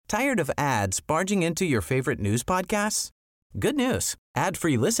Tired of ads barging into your favorite news podcasts? Good news.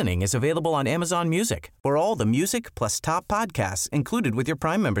 Ad-free listening is available on Amazon Music for all the music plus top podcasts included with your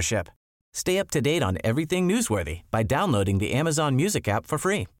Prime membership. Stay up to date on everything newsworthy by downloading the Amazon Music app for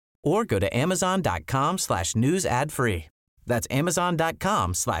free or go to amazon.com/news ad free. That's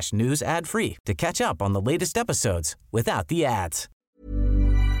amazon.com/news ad free to catch up on the latest episodes without the ads.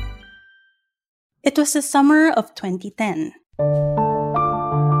 It was the summer of 2010.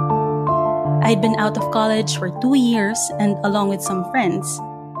 I'd been out of college for 2 years and along with some friends,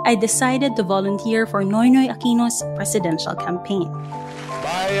 I decided to volunteer for Noynoy Aquino's presidential campaign.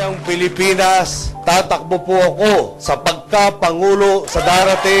 Bayang Pilipinas, tatakbo po ako sa pagkapangulo sa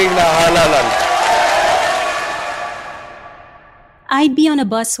darating na halalan. I'd be on a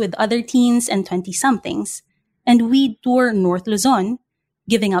bus with other teens and 20-somethings, and we'd tour North Luzon,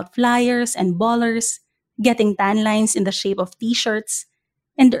 giving out flyers and ballers, getting tan lines in the shape of t-shirts,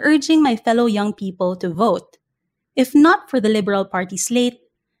 and urging my fellow young people to vote. If not for the Liberal Party slate,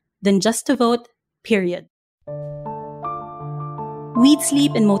 then just to vote, period. We'd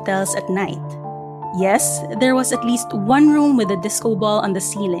sleep in motels at night. Yes, there was at least one room with a disco ball on the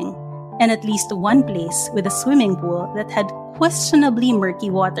ceiling, and at least one place with a swimming pool that had questionably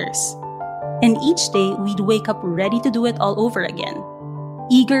murky waters. And each day, we'd wake up ready to do it all over again.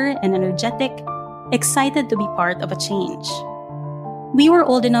 Eager and energetic, excited to be part of a change. We were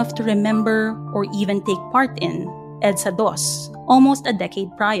old enough to remember or even take part in EDSA Dos, almost a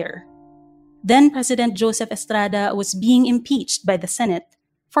decade prior. Then President Joseph Estrada was being impeached by the Senate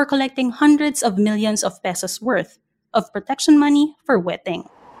for collecting hundreds of millions of pesos worth of protection money for wetting.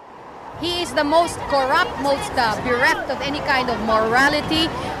 He is the most corrupt, most bereft of any kind of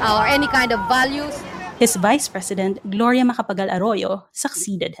morality or any kind of values. His Vice President, Gloria Macapagal Arroyo,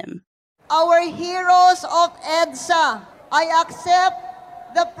 succeeded him. Our heroes of EDSA, I accept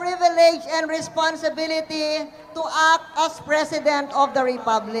the privilege and responsibility to act as President of the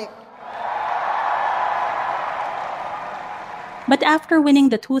Republic. But after winning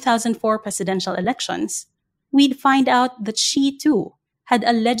the 2004 presidential elections, we'd find out that she too had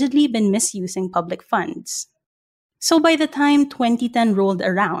allegedly been misusing public funds. So by the time 2010 rolled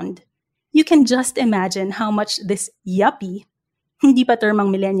around, you can just imagine how much this yuppie, hindi pa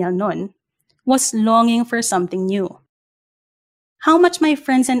termang millennial nun, was longing for something new. How much my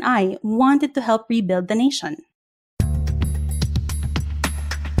friends and I wanted to help rebuild the nation.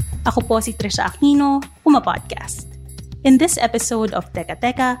 Ako po si Trisha Aquino, Puma Podcast. In this episode of Teka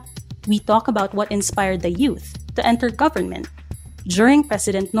Teka, we talk about what inspired the youth to enter government during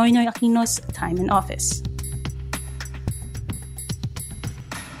President Noynoy Aquino's time in office.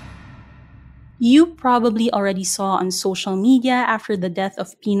 You probably already saw on social media after the death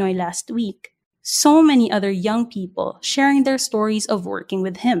of Pinoy last week, so many other young people sharing their stories of working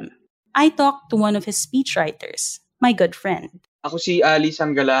with him. I talked to one of his speechwriters, my good friend. Ako si Ali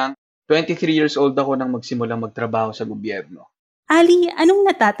Sanggalang, 23 years old ako nang magsimulang magtrabaho sa gobyerno. Ali, anong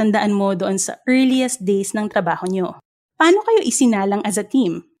natatandaan mo doon sa earliest days ng trabaho nyo? Paano kayo isinalang as a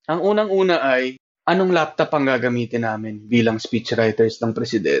team? Ang unang-una ay, anong laptop ang gagamitin namin bilang speechwriters ng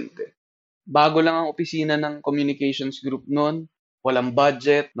presidente? Bago lang ang opisina ng communications group noon, walang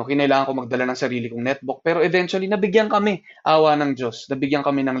budget, kinailangan ko magdala ng sarili kong netbook. Pero eventually, nabigyan kami, awa ng Diyos, nabigyan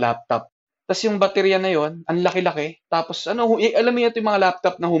kami ng laptop. Tapos yung baterya na yon, ang laki-laki. Tapos alam mo ito yung mga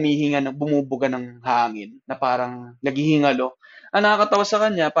laptop na humihinga, bumubuga ng hangin, na parang naghihingalo. Ang nakakatawa sa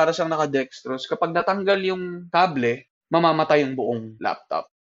kanya, para siyang nakadextrose. Kapag natanggal yung kable, mamamatay yung buong laptop.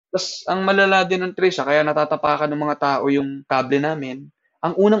 Tapos ang malala din ng Trisha, kaya natatapakan ng mga tao yung kable namin,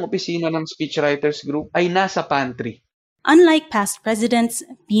 ang unang opisina ng speechwriters group ay nasa pantry. Unlike past presidents,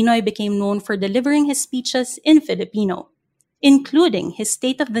 Pinoy became known for delivering his speeches in Filipino, including his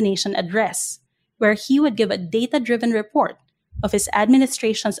State of the Nation address, where he would give a data-driven report of his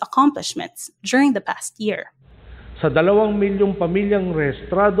administration's accomplishments during the past year. Sa 2 milyong pamilyang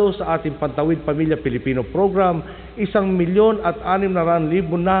rehistrado sa ating Pantawid Pamilya Pilipino program, 1,600,000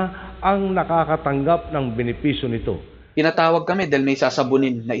 na ang nakakatanggap ng benepisyo nito. Tinatawag kami dahil may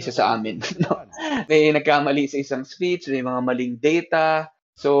sasabunin na isa sa amin. May nagkamali sa isang speech, may mga maling data.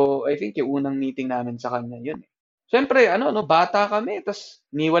 So, I think yung unang meeting namin sa kanya, yun. Siyempre, bata kami. Tapos,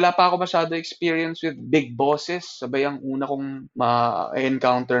 wala pa ako masyado experience with big bosses. Sabay ang una kong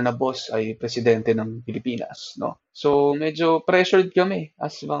ma-encounter na boss ay presidente ng Pilipinas. No? So, medyo pressured kami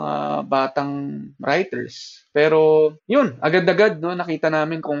as mga batang writers. Pero, yun, agad-agad, nakita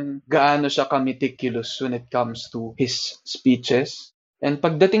namin kung gaano siya ka-meticulous when it comes to his speeches. And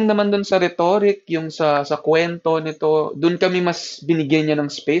pagdating naman dun sa rhetoric, yung sa kwento nito, dun kami mas binigyan niya ng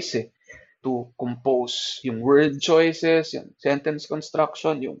space . to compose yung word choices, yung sentence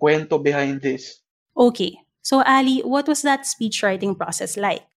construction, yung kwento behind this. Okay, so Ali, what was that speech writing process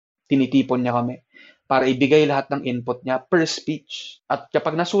like? Tinitipon niya kami para ibigay lahat ng input niya per speech. At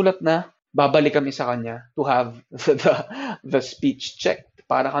kapag nasulat na, babalik kami sa kanya to have the speech checked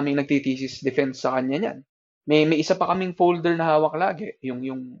para kaming nagtitesis defense sa kanya niyan. May isa pa kaming folder na hawak lagi,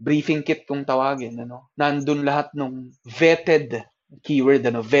 yung briefing kit kung tawagin, Nandun lahat ng vetted keyword,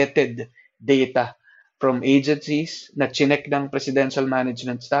 vetted data from agencies na chinek ng presidential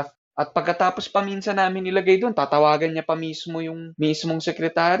management staff. At pagkatapos pa minsan namin nilagay doon, tatawagan niya pa mismo yung mismong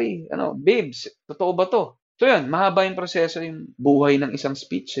secretary. Babes, totoo ba to? So yun, mahaba yung proseso yung buhay ng isang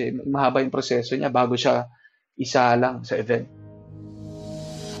speech. Mahaba yung proseso niya bago siya isalang sa event.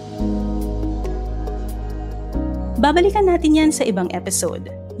 Babalikan natin yan sa ibang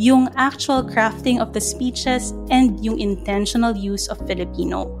episode. Yung actual crafting of the speeches and yung intentional use of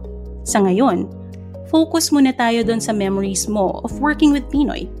Filipino. Sa ngayon, focus muna tayo doon sa memories mo of working with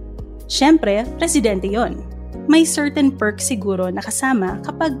Pinoy. Siyempre, presidente yon. May certain perks siguro na kasama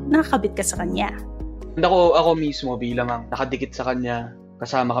kapag nakakabit ka sa kanya. Ako mismo bilang ang nakadikit sa kanya,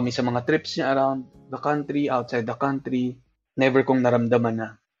 kasama kami sa mga trips niya around the country, outside the country, never kong naramdaman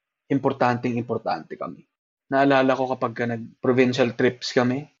na importante kami. Naalala ko kapag nag-provincial trips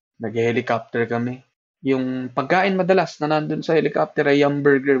kami, nag-helicopter kami, yung pagkain madalas na nandun sa helicopter ay yung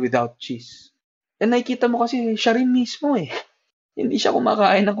burger without cheese. And nakikita mo kasi siya rin mismo Hindi siya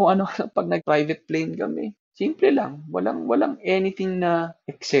kumakain ng kung ano pag nag-private plane kami. Simple lang, walang anything na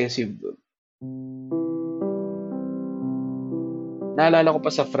excessive doon. Naalala ko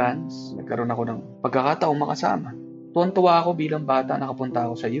pa sa France, nagkaroon ako ng pagkakataong makasama. Tuwan-tuwa ako bilang bata nakapunta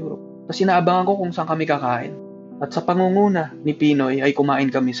ako sa Europe. Tapos inaabangan ko kung saan kami kakain. At sa pangunguna ni Pinoy ay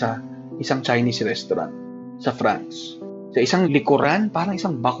kumain kami sa isang Chinese restaurant sa France. Sa isang likuran, parang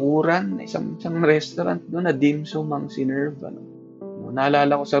isang bakuran, isang restaurant doon na dim sum ang sinerve.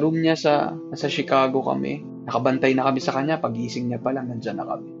 Naalala ko sa room niya sa Chicago kami. Nakabantay na kami sa kanya, pagising niya pa lang, nandyan na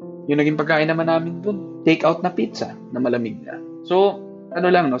kami. Yung naging pagkain naman namin doon, take out na pizza na malamig na. So,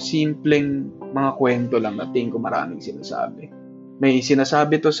 simpleng mga kwento lang na tingin ko maraming sinasabi. May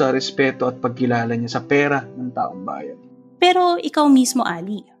sinasabi to sa respeto at pagkilala niya sa pera ng taong bayan. Pero ikaw mismo,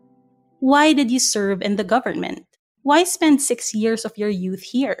 Ali, why did you serve in the government? Why spend 6 years of your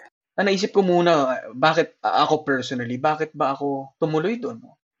youth here? Naisip ko muna, bakit ako personally, bakit ba ako tumuloy doon?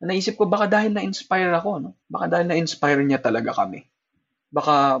 Naisip ko baka dahil na-inspire ako, Baka dahil na-inspire niya talaga kami.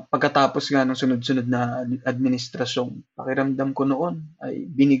 Baka pagkatapos nga ng sunod-sunod na administrasyong, pakiramdam ko noon ay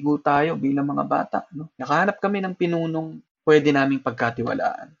binigo tayo bilang mga bata. Nakahanap kami ng pinunong pwede naming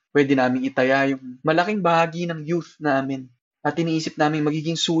pagkatiwalaan. Pwede naming itaya yung malaking bahagi ng youth namin. At iniisip namin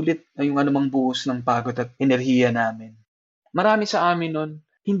magiging sulit ay yung anumang buhos ng pagod at enerhiya namin. Marami sa amin noon,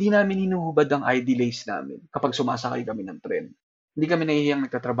 hindi namin hinuhubad ang ID lace namin kapag sumasakay kami ng tren. Hindi kami nahihiyang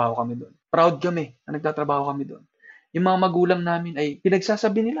nagtatrabaho kami doon. Proud kami na nagtatrabaho kami doon. Yung mga magulang namin ay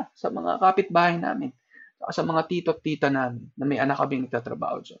pinagsasabi nila sa mga kapitbahay namin, sa mga tito at tita namin na may anak kaming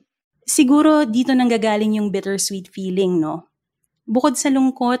nagtatrabaho dyan. Siguro dito nanggagaling yung bittersweet feeling, no? Bukod sa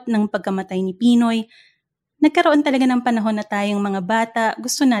lungkot ng pagkamatay ni Pinoy, nagkaroon talaga ng panahon na tayong mga bata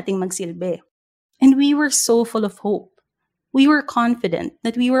gusto nating magsilbi. And we were so full of hope. We were confident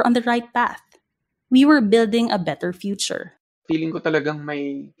that we were on the right path. We were building a better future. Feeling ko talagang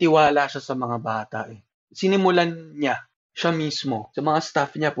may tiwala siya sa mga bata. Sinimulan niya, siya mismo, sa mga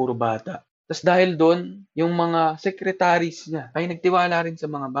staff niya, puro bata. Tapos dahil doon, yung mga secretaries niya ay nagtiwala rin sa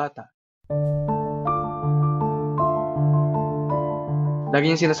mga bata. Lagi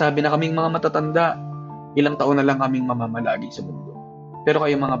niyang sinasabi na kaming mga matatanda, ilang taon na lang kaming mamamalagi sa mundo. Pero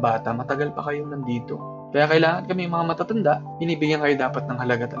kayong mga bata, matagal pa kayong nandito. Kaya kailangan kami mga matatanda, binibigyan kayo dapat ng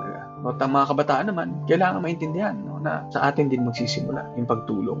halaga talaga. At ang mga kabataan naman, kailangan maintindihan na sa atin din magsisimula yung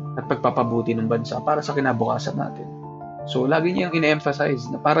pagtulong at pagpapabuti ng bansa para sa kinabukasan natin. So, lagi niyang ine-emphasize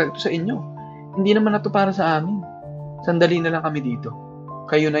na para ito sa inyo. Hindi naman na ito para sa amin. Sandali na lang kami dito.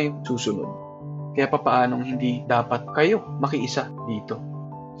 Kayo na yung susunod. Kaya papaanong hindi dapat kayo makiisa dito.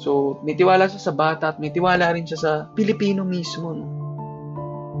 So, may tiwala siya sa bata at may tiwala rin siya sa Pilipino mismo.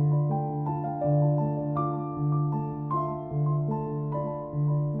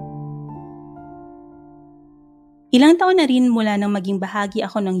 Ilang taon na rin mula nang maging bahagi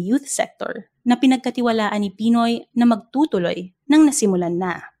ako ng youth sector na pinagkatiwalaan ni Pinoy na magtutuloy nang nasimulan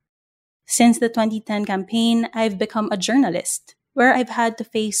na. Since the 2010 campaign, I've become a journalist where I've had to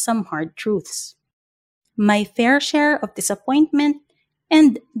face some hard truths. My fair share of disappointment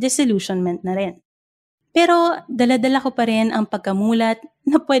and disillusionment na rin. Pero dala-dala ko pa rin ang pagkamulat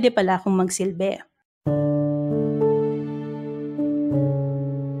na pwede pala akong magsilbi.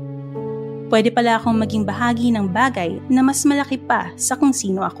 Pwede pala akong maging bahagi ng bagay na mas malaki pa sa kung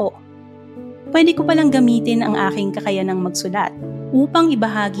sino ako. Pwede ko palang gamitin ang aking kakayanang magsulat upang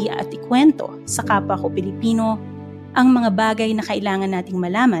ibahagi at ikwento sa kapwa ko Pilipino ang mga bagay na kailangan nating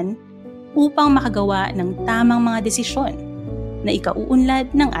malaman upang makagawa ng tamang mga desisyon na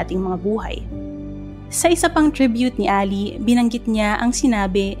ikauunlad ng ating mga buhay. Sa isa pang tribute ni Ali, binanggit niya ang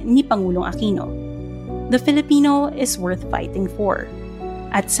sinabi ni Pangulong Aquino, "The Filipino is worth fighting for."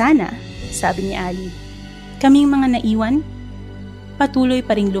 At sana, sabi ni Ali, kaming mga naiwan, patuloy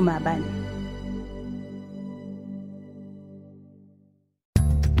pa ring lumaban.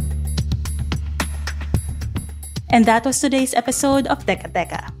 And that was today's episode of Teka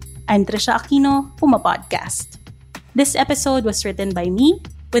Teka. I'm Trisha Aquino, Puma Podcast. This episode was written by me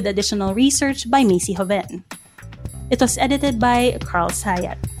with additional research by Macy Joven. It was edited by Carl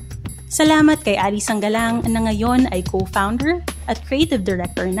Sayat. Salamat kay Ali Sanggalang na ngayon ay co-founder at creative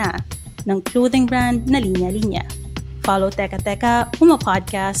director na ng clothing brand na Linya Linya. Follow Teka Teka, Puma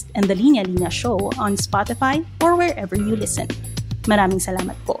Podcast, and the Linya Linya Show on Spotify or wherever you listen. Maraming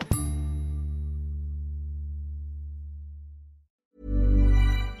salamat po.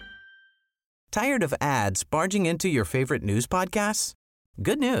 Tired of ads barging into your favorite news podcasts?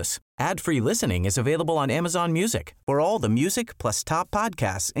 Good news. Ad-free listening is available on Amazon Music for all the music plus top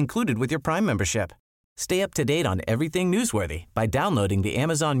podcasts included with your Prime membership. Stay up to date on everything newsworthy by downloading the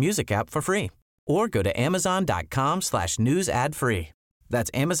Amazon Music app for free or go to amazon.com/news ad free.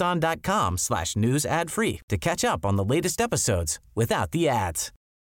 That's amazon.com/news ad free to catch up on the latest episodes without the ads.